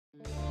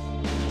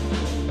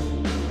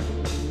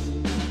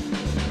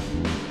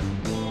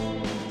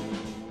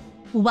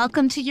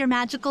Welcome to Your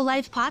Magical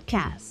Life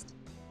podcast,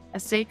 a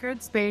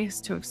sacred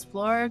space to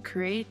explore,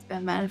 create,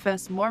 and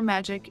manifest more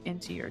magic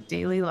into your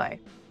daily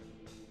life.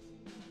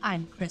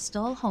 I'm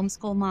Crystal,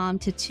 homeschool mom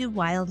to 2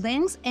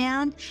 wildlings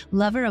and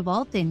lover of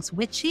all things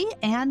witchy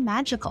and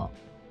magical.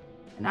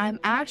 And I'm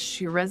Ash,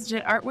 your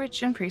resident art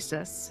witch and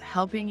priestess,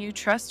 helping you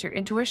trust your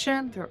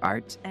intuition through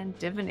art and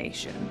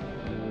divination.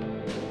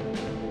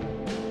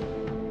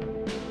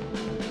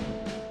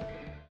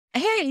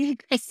 Hey,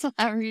 Crystal,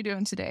 how are you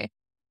doing today?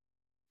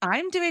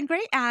 I'm doing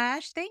great,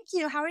 Ash. Thank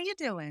you. How are you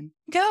doing?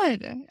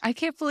 Good. I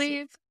can't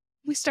believe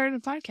we started a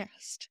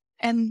podcast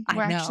and I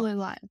we're know. actually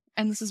live.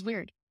 And this is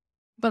weird,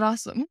 but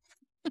awesome.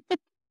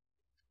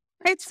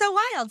 It's so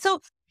wild. So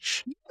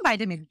you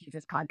invited me to do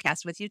this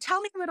podcast with you.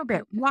 Tell me a little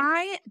bit.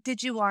 Why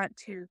did you want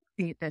to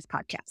create this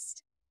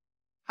podcast?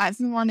 I've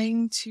been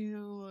wanting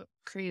to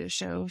create a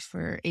show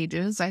for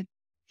ages. I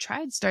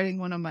tried starting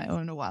one of my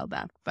own a while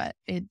back, but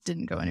it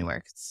didn't go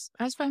anywhere.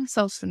 I was by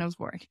myself and I was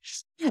boring.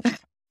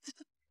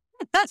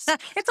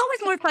 It's always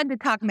more fun to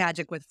talk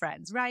magic with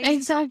friends, right?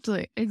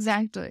 Exactly.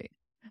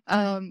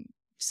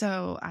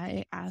 So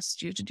I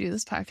asked you to do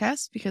this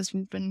podcast because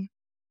we've been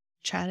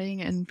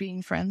chatting and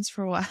being friends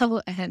for a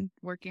while and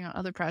working on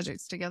other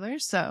projects together.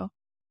 So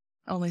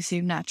it only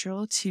seemed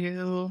natural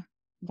to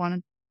want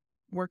to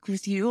work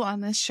with you on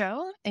this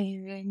show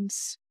and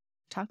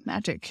talk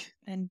magic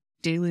and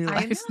daily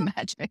life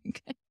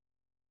magic.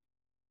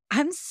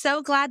 I'm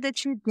so glad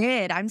that you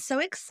did. I'm so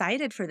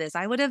excited for this.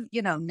 I would have,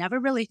 never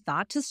really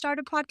thought to start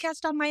a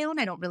podcast on my own.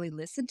 I don't really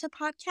listen to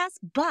podcasts,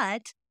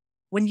 but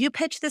when you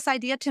pitched this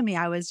idea to me,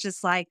 I was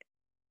just like,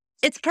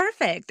 it's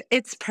perfect.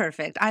 It's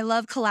perfect. I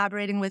love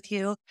collaborating with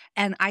you,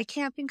 and I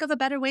can't think of a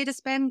better way to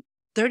spend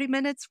 30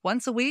 minutes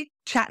once a week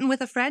chatting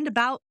with a friend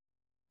about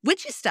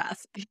witchy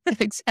stuff.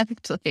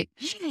 Exactly.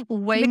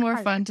 Way more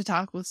fun to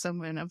talk with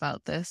someone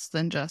about this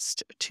than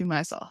just to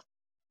myself.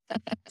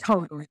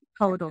 Totally.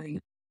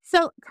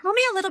 So tell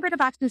me a little bit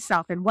about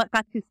yourself and what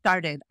got you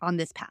started on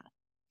this path.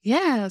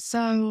 Yeah,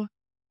 so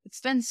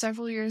it's been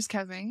several years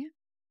coming.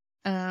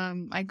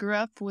 I grew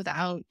up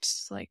without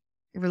like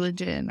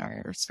religion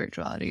or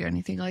spirituality or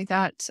anything like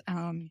that.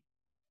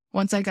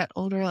 Once I got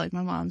older, like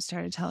my mom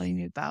started telling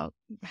me about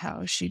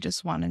how she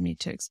just wanted me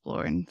to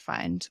explore and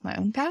find my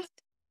own path.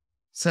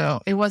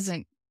 So it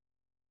wasn't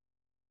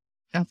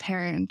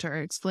apparent or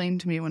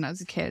explained to me when I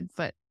was a kid,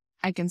 but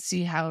I can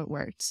see how it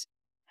works.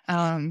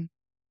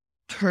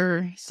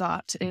 Her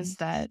thought is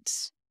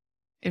that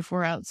if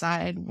we're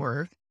outside,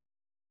 we're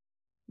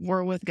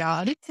with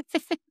God.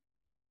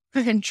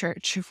 We're in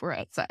church if we're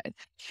outside,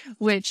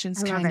 which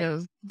is kind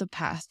of the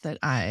path that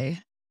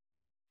I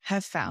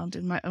have found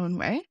in my own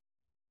way.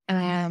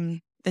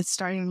 It's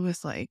starting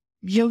with like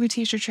yoga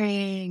teacher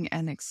training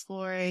and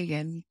exploring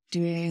and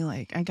doing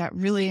I got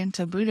really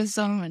into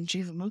Buddhism and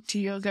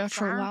Jivamukti yoga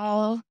for a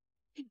while.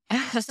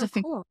 That's so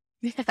cool.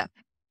 Yeah.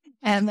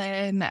 And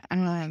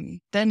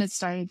then it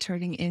started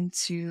turning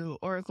into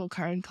oracle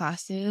card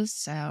classes.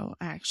 So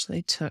I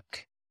actually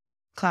took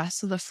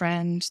class with a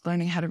friend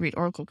learning how to read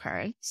oracle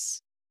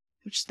cards,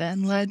 which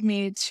then led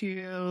me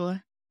to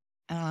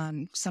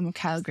some of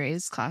Kyle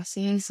Gray's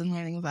classes and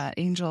learning about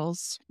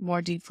angels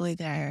more deeply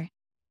there.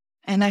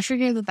 And I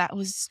figured that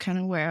was kind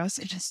of where I was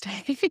going to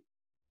stay.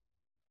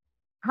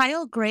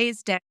 Kyle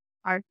Gray's decks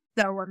are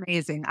so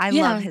amazing. I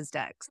love his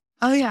decks.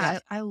 Oh, yeah.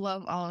 I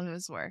love all of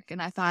his work.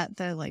 And I thought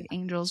that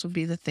angels would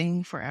be the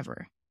thing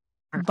forever.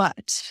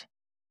 But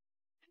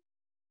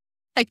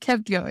I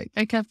kept going.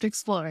 I kept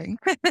exploring.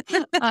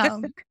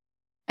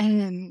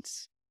 And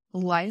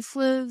life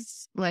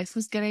was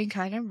getting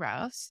kind of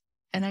rough.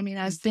 And I mean,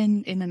 I've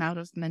been in and out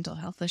of mental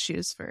health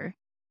issues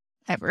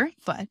forever,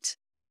 but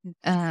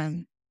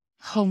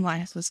home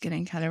life was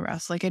getting kind of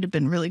rough. It had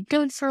been really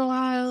good for a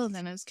while. And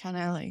then it was kind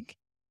of I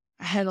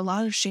had a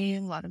lot of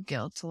shame, a lot of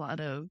guilt, a lot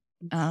of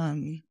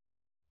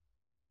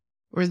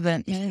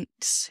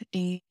resentment,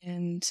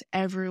 and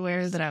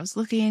everywhere that I was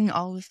looking,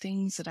 all the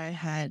things that I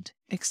had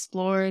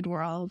explored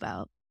were all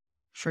about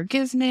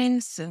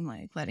forgiveness and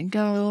letting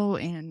go.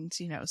 And,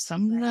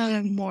 some of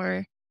the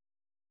more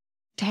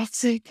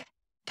toxic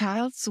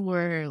paths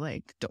were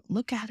don't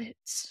look at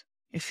it.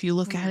 If you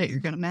look at it,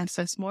 you're going to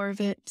manifest more of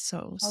it.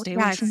 So stay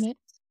away from it.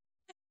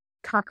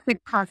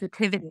 Toxic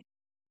positivity.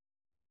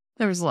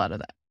 There was a lot of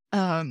that.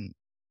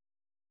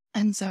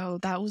 And so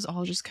that was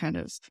all just kind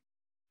of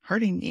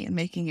hurting me and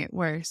making it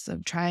worse,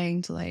 of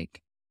trying to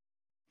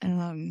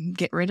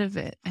get rid of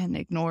it and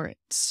ignore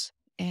it.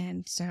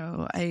 And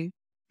so I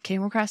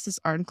came across this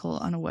article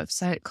on a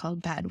website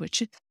called Bad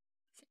Witches.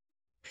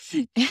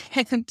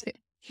 And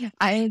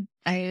I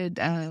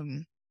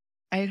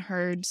had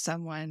heard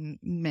someone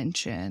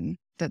mention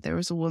that there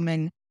was a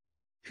woman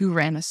who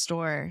ran a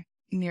store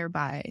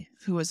nearby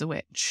who was a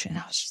witch. And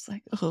I was just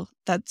like, oh,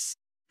 that's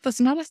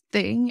not a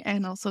thing.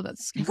 And also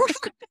that's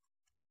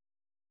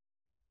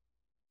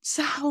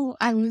so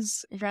I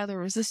was rather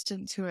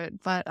resistant to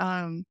it. But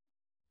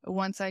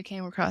once I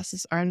came across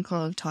this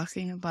article of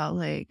talking about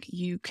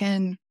you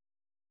can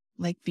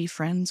be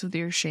friends with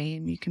your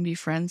shame, you can be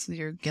friends with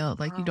your guilt.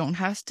 You don't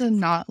have to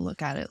not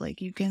look at it.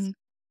 You can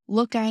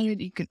look at it,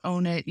 you can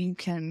own it, you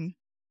can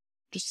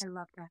just I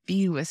love that.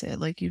 be with it.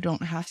 Like, you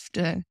don't have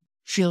to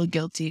feel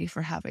guilty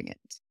for having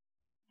it.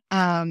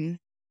 And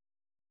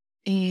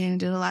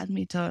it allowed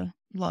me to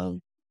love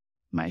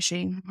my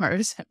shame, my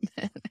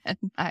resentment, and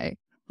my,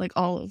 like,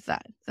 all of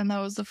that. And that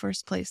was the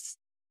first place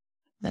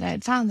that I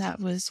had found that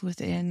was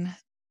within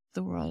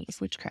the world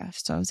of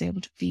witchcraft. So I was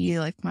able to be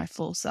like my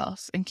full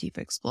self and keep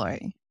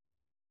exploring.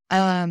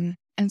 And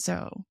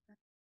so,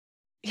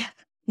 yeah,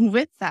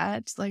 with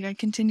that, like, I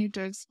continued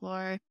to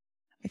explore.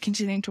 I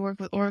continued to work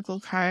with oracle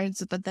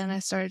cards, but then I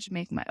started to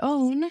make my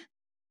own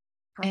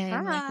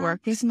and like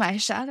work with my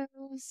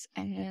shadows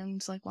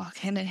and like walk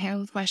hand in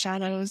hand with my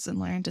shadows and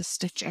learn to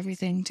stitch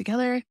everything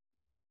together.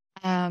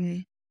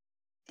 And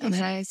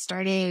then I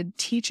started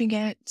teaching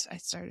it. I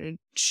started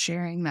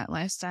sharing that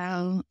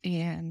lifestyle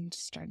and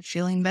started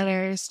feeling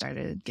better,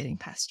 started getting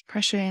past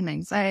depression,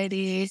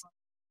 anxiety,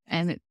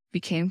 and it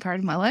became part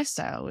of my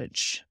lifestyle,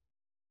 which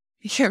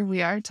here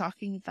we are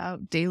talking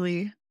about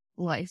daily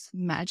life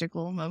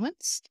magical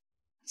moments.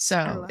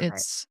 So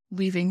it's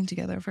weaving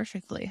together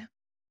perfectly.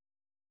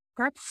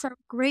 That's so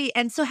great.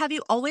 And so have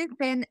you always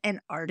been an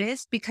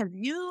artist? Because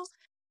you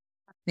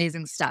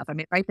amazing stuff. I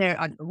mean, right there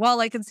on the wall,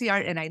 I can see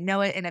art and I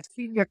know it. And I've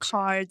seen your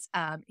cards,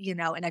 you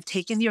know, and I've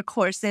taken your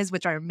courses,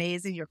 which are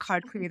amazing, your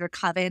card creator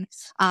coven,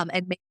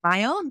 and made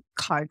my own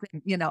cards.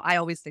 And, you know, I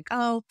always think,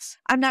 oh,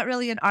 I'm not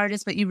really an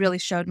artist, but you really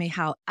showed me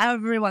how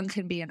everyone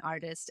can be an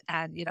artist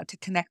and, you know, to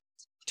connect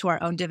to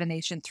our own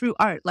divination through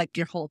art, like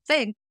your whole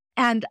thing.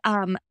 And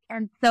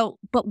so,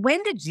 but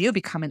when did you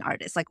become an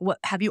artist? Like, what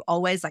have you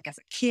always, like, as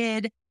a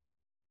kid,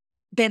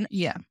 been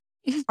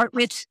art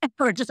witch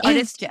or just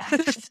artist? Yeah.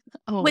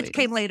 Which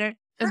came later.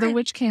 The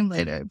witch came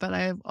later, but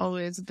I've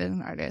always been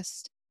an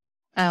artist.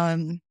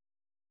 I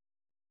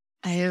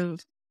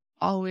have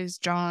always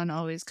drawn,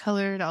 always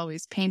colored,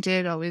 always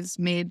painted, always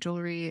made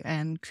jewelry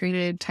and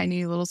created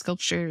tiny little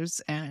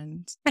sculptures.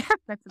 And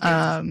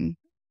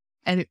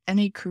at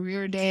any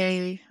career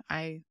day,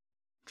 I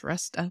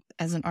dressed up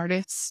as an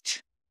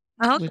artist.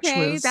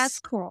 Okay, that's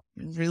cool.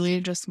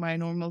 Really just my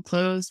normal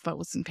clothes, but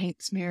with some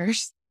paint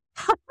smears.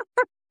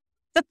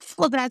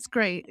 Well, that's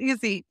great.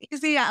 Easy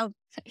out.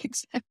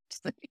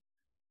 Exactly.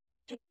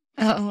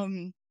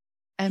 And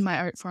my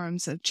art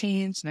forms have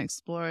changed and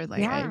explored.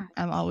 Like,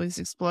 I'm always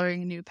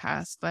exploring a new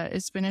path, but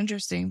it's been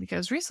interesting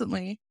because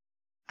recently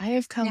I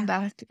have come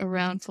back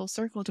around full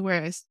circle to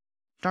where I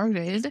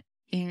started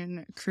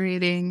in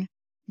creating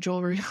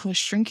jewelry with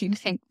shrinking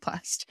tank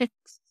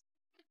plastics.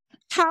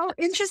 How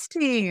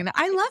interesting.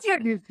 I love your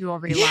new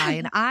jewelry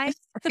line. I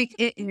think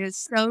it is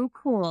so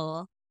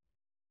cool.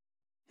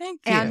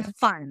 Thank you. And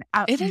fun.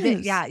 It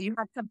is. Yeah, you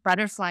had some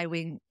butterfly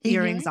wing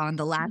earrings on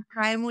the last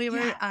time we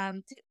were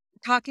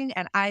talking,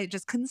 and I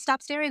just couldn't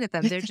stop staring at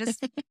them. They're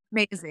just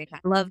amazing. I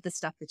love the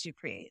stuff that you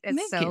create.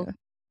 It's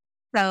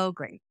so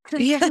great.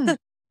 Yeah.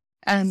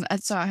 And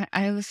so I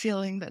have a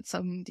feeling that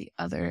some of the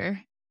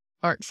other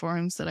art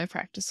forms that I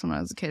practiced when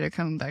I was a kid are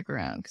coming back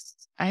around because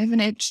I have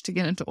an itch to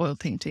get into oil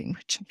painting,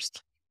 which I'm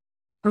just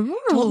like,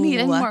 don't need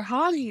any more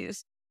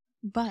hobbies.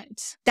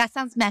 But that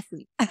sounds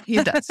messy.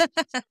 It does.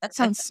 That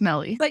sounds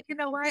smelly. But you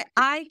know what?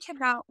 I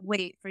cannot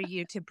wait for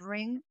you to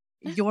bring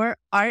your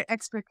art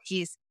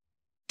expertise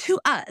to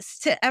us,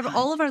 to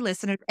all of our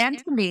listeners, and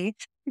to me,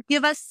 to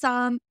give us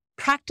some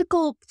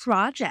practical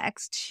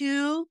projects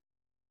to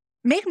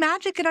make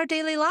magic in our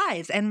daily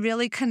lives and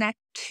really connect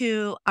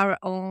to our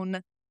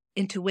own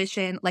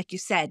intuition. Like you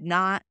said,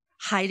 not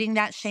hiding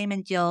that shame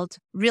and guilt,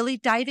 really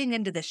diving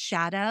into the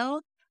shadow.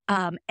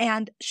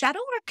 And shadow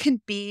work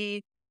can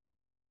be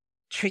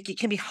tricky,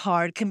 can be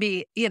hard, can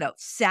be, you know,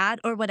 sad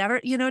or whatever,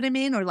 you know what I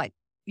mean? Or like,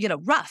 you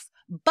know, rough.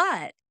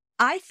 But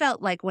I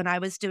felt like when I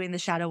was doing the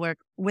shadow work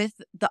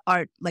with the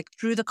art, like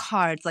through the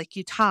cards, like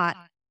you taught,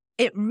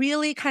 it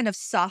really kind of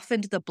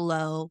softened the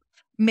blow,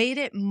 made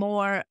it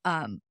more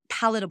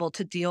palatable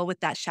to deal with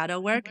that shadow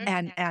work,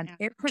 and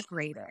it was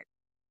great,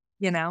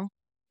 you know?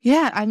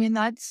 Yeah, I mean,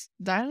 that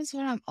is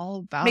what I'm all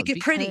about. Make it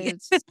pretty.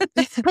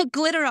 Put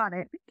glitter on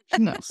it.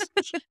 No,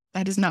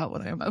 that is not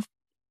what I'm about.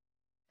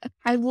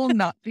 I will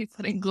not be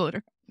putting glitter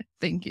on it.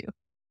 Thank you.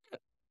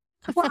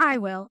 Well, I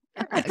will.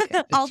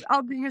 Okay.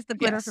 I'll use the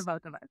glitter for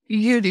both of us.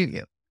 You do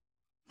you.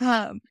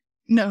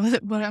 No,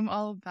 what I'm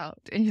all about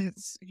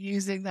is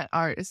using that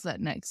art as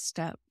that next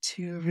step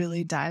to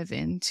really dive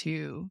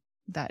into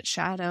that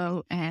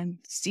shadow and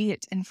see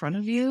it in front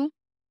of you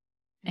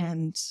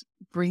and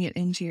bring it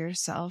into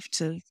yourself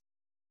to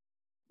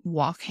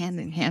walk hand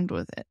in hand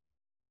with it.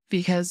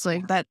 Because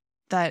like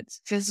that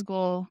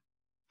physical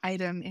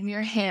item in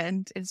your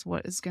hand is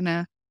what is going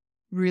to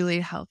really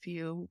help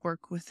you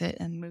work with it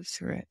and move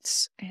through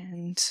it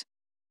and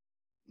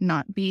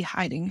not be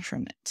hiding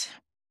from it.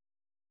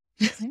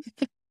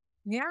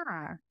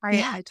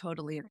 I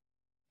totally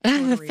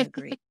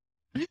agree.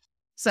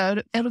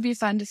 So it'll be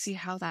fun to see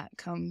how that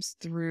comes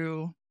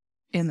through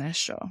in this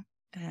show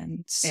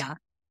and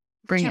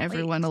bring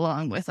everyone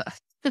along with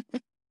us.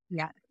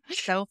 Yeah,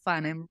 so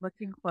fun. I'm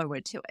looking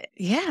forward to it.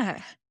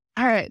 Yeah.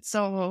 All right.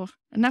 So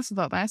enough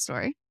about my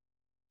story.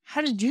 how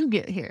did you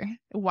get here?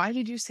 Why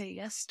did you say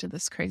yes to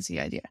this crazy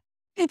idea?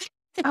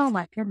 Oh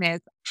my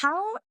goodness.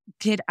 How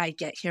did I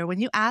get here?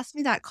 When you asked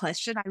me that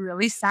question, I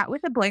really sat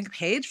with a blank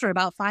page for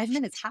about 5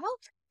 minutes. How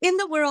in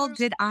the world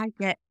did I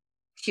get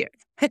here?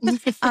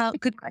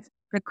 Good question.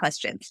 Good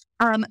question.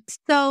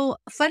 So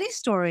funny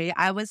story.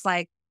 I was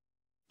like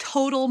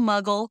total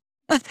muggle,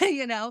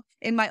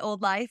 in my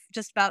old life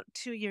just about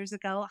 2 years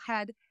ago.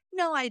 Had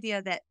no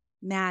idea that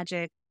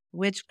magic,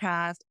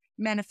 witchcraft,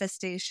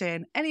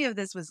 manifestation, any of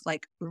this was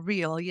like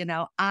real.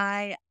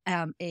 I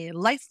am a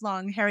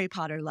lifelong Harry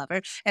Potter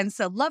lover. And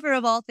so, lover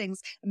of all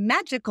things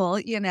magical,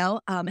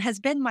 has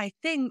been my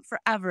thing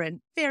forever,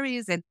 and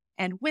fairies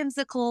and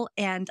whimsical.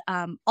 And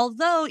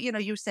although,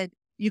 you said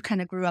you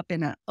kind of grew up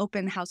in an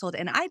open household,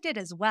 and I did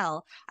as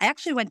well. I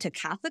actually went to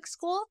Catholic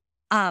school,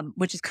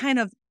 which is kind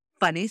of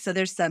funny. So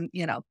there's some,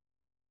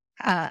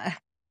 uh,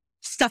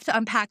 stuff to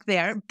unpack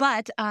there.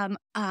 But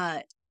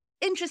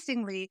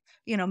interestingly,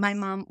 my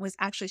mom was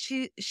actually,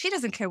 she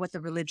doesn't care what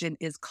the religion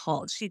is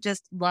called. She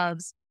just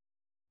loves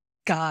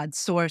God,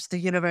 source, the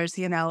universe,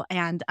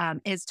 and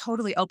is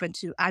totally open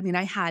to. I mean,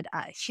 I had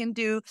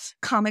Hindu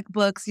comic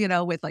books,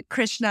 with like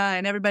Krishna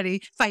and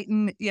everybody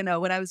fighting,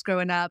 when I was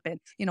growing up. And,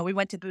 we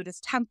went to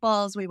Buddhist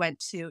temples. We went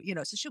to,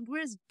 so she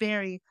was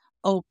very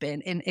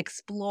open in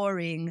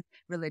exploring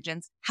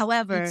religions.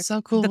 However, It's so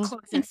the cool.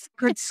 closest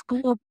good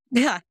school,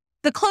 yeah,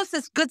 the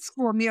closest good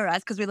school near us,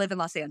 because we live in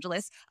Los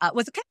Angeles,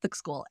 was a Catholic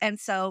school. And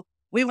so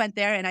we went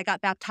there, and I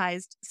got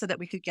baptized so that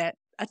we could get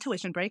a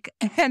tuition break.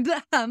 And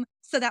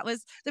so that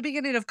was the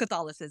beginning of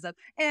Catholicism,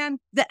 and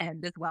the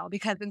end as well,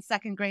 because in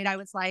second grade, I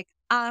was like,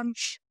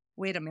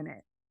 wait a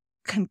minute,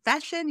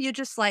 confession? You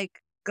just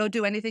like go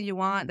do anything you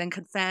want, then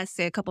confess,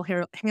 say a couple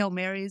Hail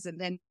Marys, and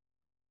then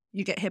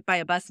you get hit by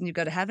a bus and you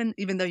go to heaven,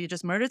 even though you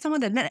just murdered someone?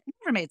 That never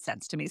made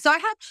sense to me. So I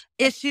had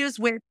issues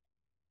with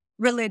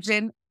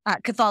religion,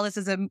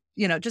 Catholicism,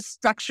 just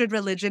structured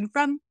religion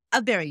from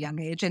a very young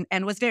age,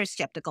 and was very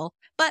skeptical.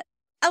 But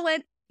I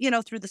went,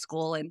 through the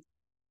school, and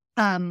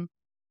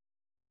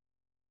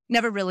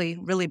never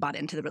really bought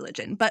into the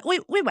religion. But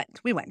we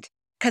went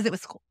because it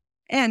was cool.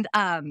 And,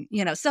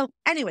 so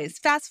anyways,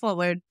 fast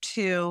forward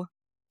to,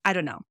 I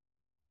don't know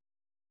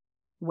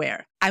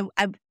where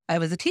I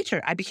was a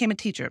teacher. I became a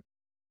teacher,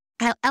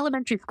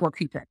 elementary school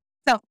teacher.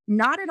 So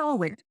not at all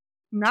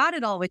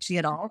witchy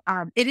at all.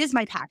 It is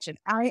my passion.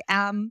 I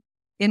am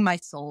in my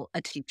soul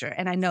a teacher.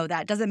 And I know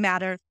that doesn't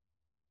matter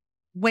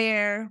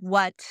where,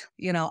 what,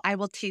 I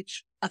will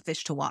teach a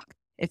fish to walk.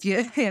 If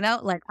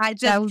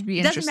That would be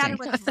it doesn't matter interesting.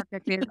 what the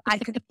subject is.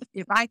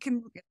 If I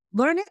can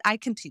learn it, I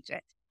can teach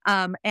it.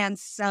 And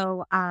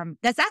so,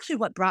 that's actually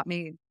what brought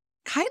me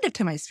kind of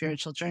to my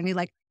spiritual journey.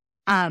 Like,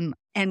 and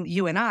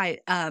you and I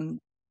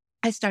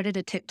started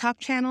a TikTok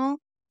channel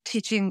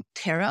teaching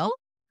tarot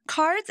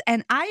cards,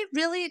 and I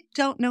really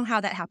don't know how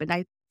that happened.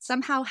 I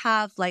somehow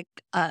have like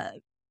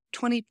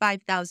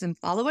 25,000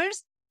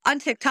 followers on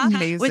TikTok,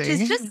 which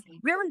is just Amazing.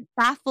 really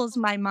baffles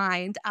my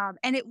mind.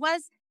 And it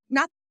was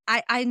not,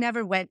 I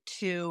never went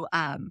to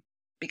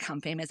become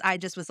famous. I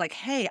just was like,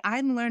 hey,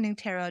 I'm learning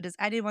tarot. Does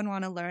anyone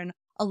want to learn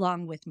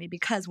along with me?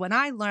 Because when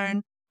I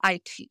learn,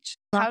 I teach.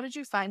 How did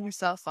you find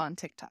yourself on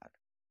TikTok?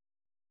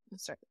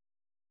 Sorry.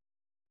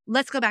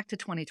 Let's go back to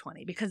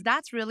 2020, because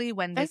that's really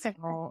when this Okay.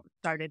 all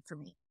started for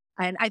me.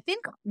 And I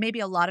think maybe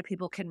a lot of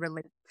people can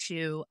relate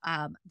to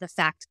the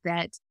fact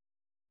that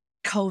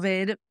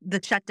COVID,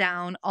 the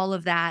shutdown, all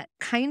of that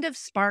kind of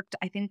sparked,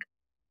 I think,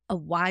 a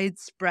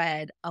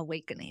widespread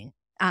awakening,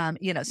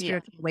 Yeah.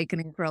 spiritual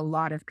awakening for a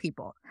lot of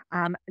people.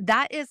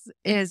 That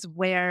is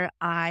where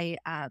I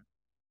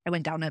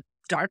went down a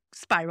dark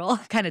spiral,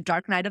 kind of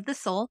dark night of the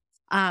soul.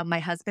 My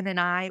husband and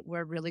I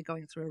were really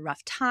going through a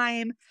rough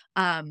time.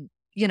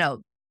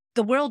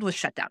 The world was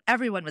shut down.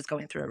 Everyone was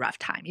going through a rough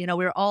time. We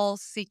were all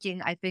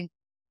seeking, I think,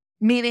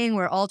 meaning.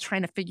 We're all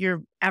trying to figure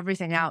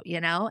everything out,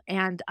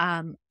 and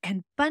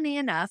funny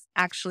enough,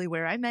 actually,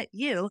 where I met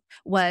you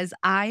was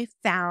I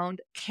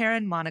found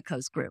Karen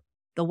Monaco's group,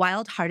 the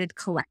Wild Hearted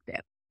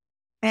Collective.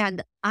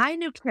 And I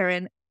knew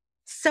Karen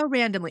so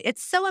randomly.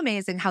 It's so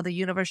amazing how the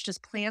universe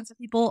just plants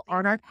people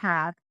on our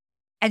path,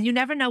 and you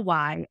never know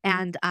why.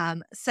 And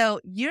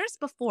so years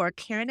before,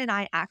 Karen and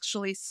I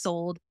actually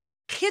sold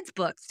kids'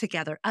 books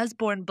together,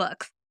 Usborne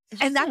Books.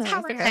 And that's how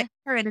I Okay. met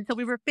Karen. And so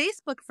we were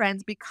Facebook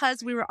friends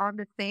because we were on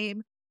the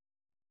same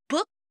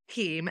book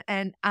team,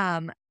 and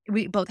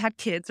we both had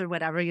kids or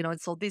whatever, and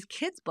sold these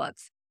kids'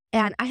 books.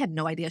 And I had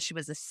no idea she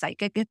was a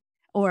psychic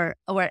or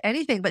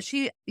anything, but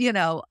she,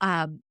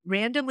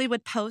 randomly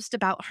would post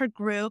about her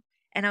group.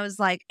 And I was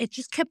like, it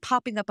just kept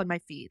popping up on my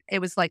feed. It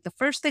was like the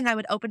first thing I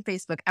would open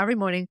Facebook every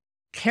morning.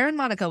 Karen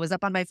Monaco was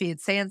up on my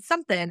feed saying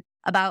something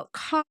about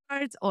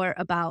cards or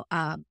about,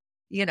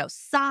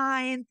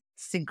 signs,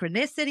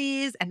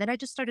 synchronicities. And then I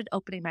just started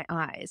opening my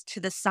eyes to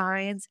the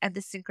signs and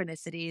the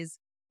synchronicities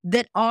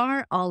that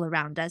are all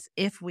around us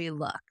if we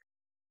look.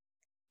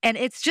 And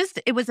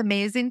it was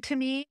amazing to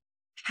me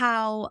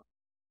how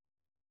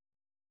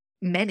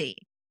many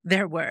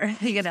there were,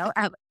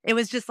 It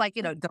was just like,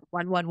 the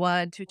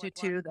 111,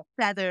 222, the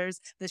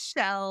feathers, the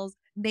shells,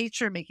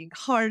 nature making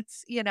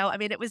hearts, I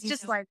mean, it was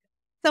just like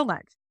so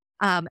much.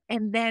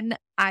 And then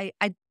I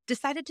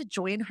decided to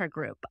join her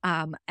group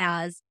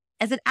as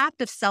an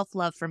act of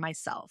self-love for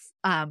myself,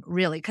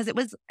 really, because it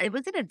was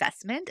an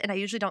investment, and I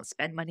usually don't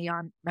spend money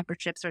on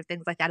memberships or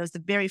things like that. It was the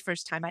very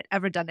first time I'd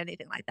ever done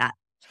anything like that.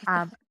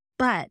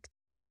 But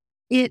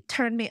it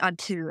turned me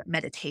onto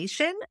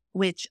meditation,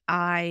 which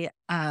it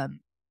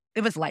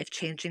was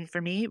life-changing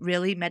for me.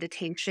 Really,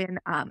 meditation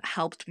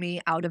helped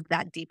me out of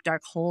that deep,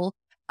 dark hole.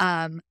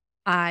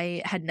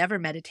 I had never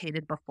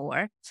meditated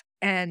before,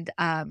 and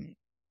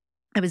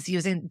I was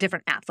using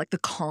different apps like the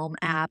Calm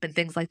app and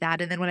things like that.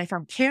 And then when I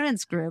found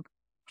Karen's group,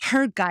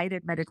 her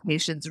guided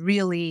meditations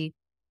really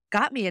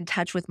got me in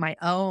touch with my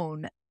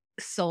own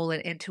soul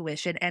and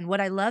intuition. And what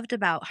I loved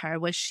about her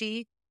was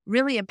she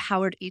really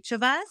empowered each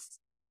of us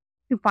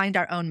to find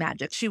our own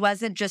magic. She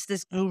wasn't just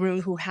this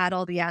guru who had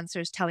all the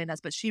answers telling us,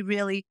 but she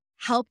really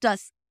helped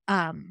us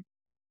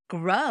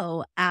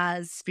grow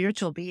as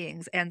spiritual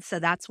beings. And so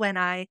that's when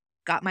I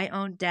got my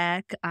own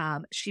deck.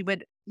 She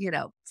would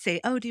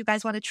say, oh, do you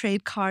guys want to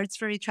trade cards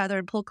for each other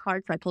and pull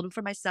cards? So I pulled them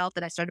for myself.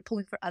 Then I started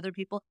pulling for other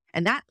people.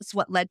 And that's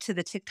what led to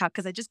the TikTok,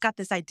 because I just got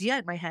this idea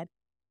in my head.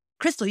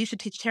 Crystal, you should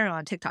teach tarot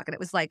on TikTok. And it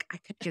was like, I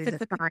kept getting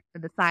the signs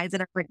and the signs.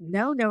 And I'm like,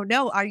 no.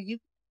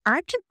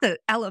 I'm just the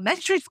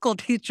elementary school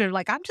teacher.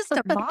 Like, I'm just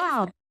a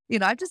mom.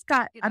 I'm just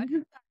stay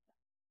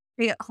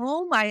at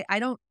home.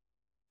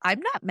 I'm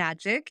not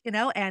magic,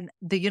 and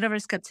the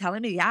universe kept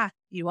telling me, yeah,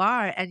 you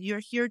are. And you're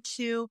here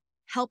to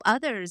help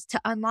others to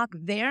unlock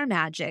their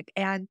magic.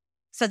 And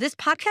so this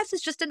podcast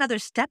is just another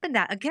step in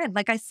that. Again,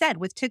 like I said,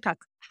 with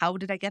TikTok, how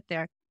did I get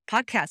there?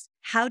 Podcast,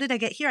 how did I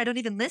get here? I don't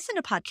even listen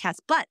to podcasts.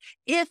 But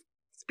if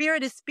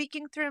Spirit is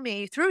speaking through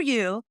me, through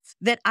you,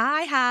 that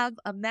I have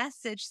a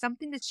message,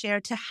 something to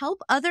share to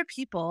help other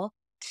people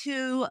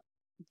to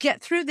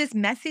get through this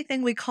messy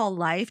thing we call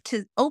life,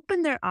 to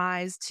open their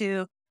eyes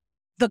to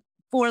the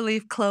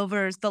 4-leaf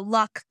clovers, the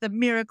luck, the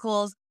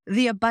miracles,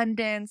 the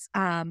abundance,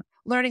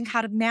 learning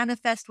how to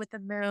manifest with the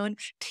moon,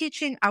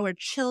 teaching our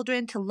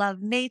children to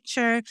love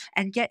nature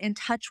and get in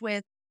touch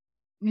with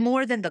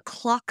more than the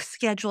clock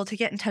schedule, to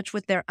get in touch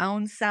with their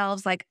own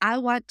selves. Like, I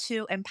want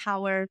to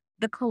empower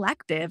the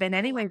collective in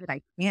any way that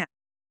I can.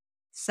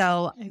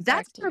 So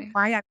that's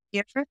why I'm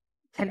here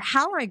and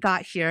how I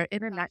got here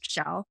in a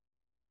nutshell.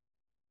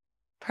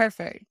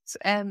 Perfect.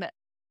 And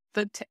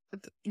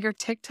your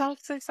TikTok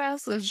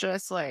success is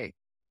just like,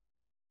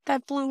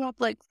 that blew up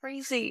like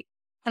crazy.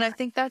 And I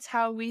think that's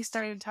how we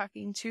started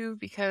talking too,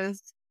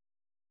 because,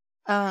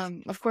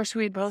 of course,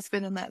 we'd both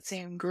been in that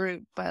same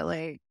group, but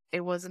like, it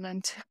wasn't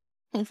until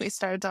we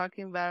started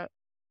talking about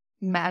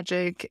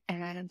magic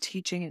and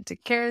teaching it to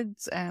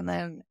kids. And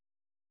then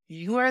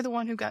you are the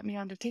one who got me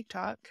onto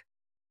TikTok.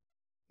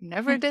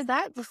 Never did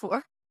that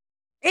before.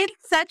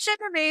 It's such an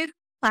amazing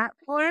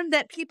platform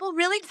that people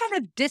really kind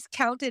of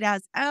discount it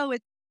as, oh,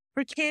 it's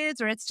for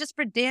kids or it's just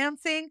for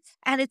dancing.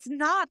 And it's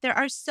not. There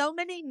are so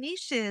many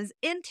niches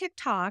in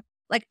TikTok.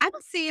 Like, I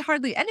don't see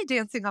hardly any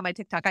dancing on my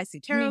TikTok. I see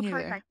tarot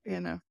cards, I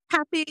see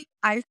happy,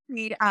 I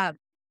see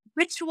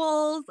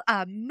rituals,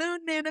 moon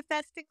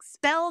manifesting,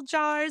 spell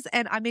jars.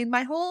 And I mean,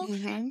 my whole,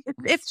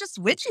 it's just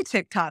witchy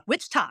TikTok,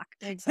 witch talk.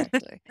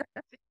 Exactly.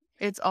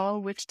 It's all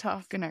witch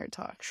talk and art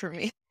talk for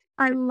me.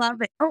 I love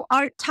it. Oh,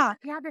 art talk.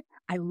 Yeah,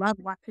 I love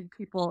watching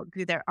people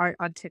do their art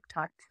on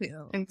TikTok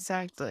too.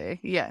 Exactly.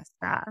 Yes.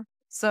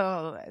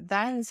 So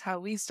that is how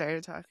we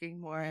started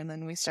talking more. And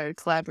then we started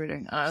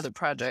collaborating on other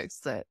projects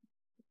that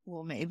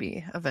will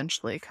maybe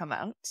eventually come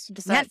out.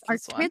 Yes, our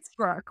kids'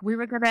 book. We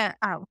are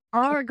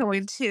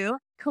going to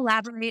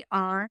collaborate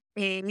on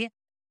a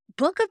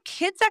book of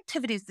kids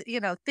activities,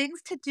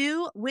 things to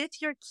do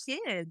with your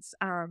kids.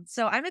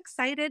 So I'm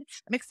excited.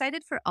 I'm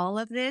excited for all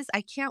of this.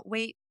 I can't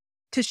wait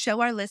to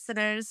show our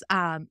listeners,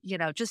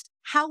 just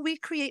how we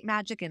create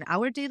magic in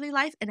our daily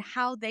life and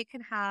how they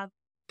can have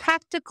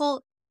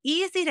practical,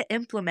 easy to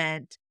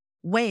implement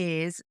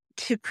ways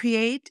to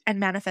create and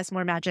manifest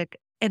more magic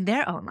in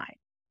their own life.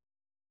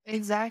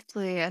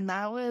 Exactly. And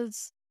that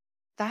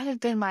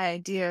had been my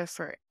idea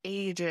for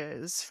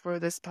ages for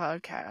this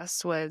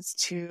podcast, was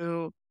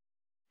to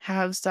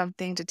have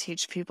something to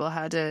teach people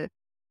how to,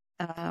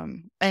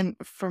 and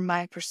from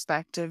my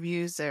perspective,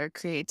 use their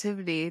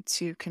creativity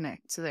to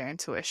connect to their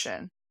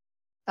intuition,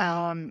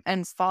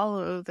 and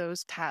follow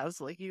those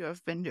paths like you have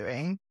been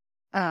doing,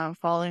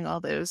 following all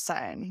those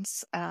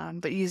signs,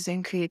 but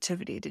using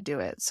creativity to do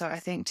it. So I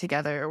think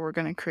together we're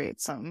going to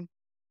create some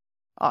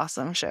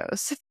awesome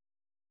shows.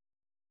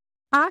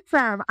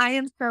 Awesome. I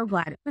am so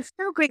glad. It was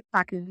so great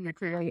talking to you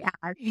today.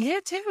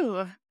 Yeah,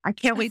 too. I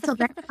can't wait till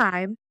next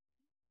time.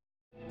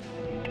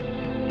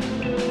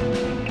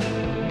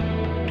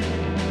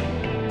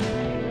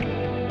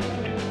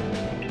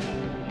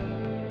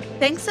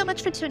 Thanks so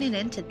much for tuning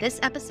in to this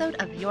episode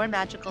of Your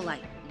Magical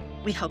Life.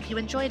 We hope you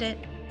enjoyed it.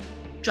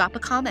 Drop a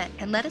comment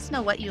and let us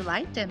know what you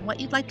liked and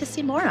what you'd like to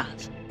see more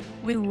of.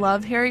 We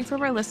love hearing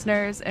from our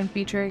listeners and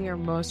featuring your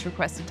most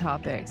requested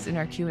topics in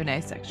our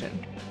Q&A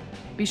section.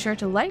 Be sure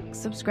to like,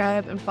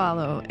 subscribe, and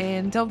follow,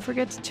 and don't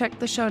forget to check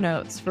the show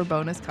notes for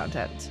bonus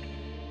content.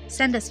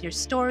 Send us your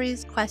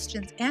stories,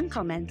 questions, and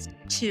comments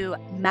to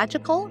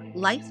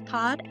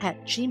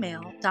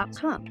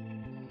magicallifepod@gmail.com.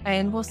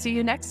 And we'll see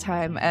you next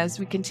time as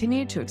we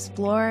continue to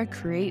explore,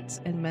 create,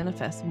 and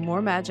manifest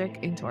more magic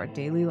into our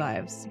daily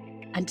lives.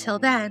 Until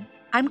then,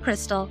 I'm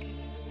Crystal.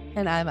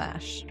 And I'm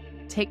Ash.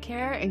 Take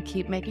care and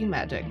keep making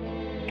magic.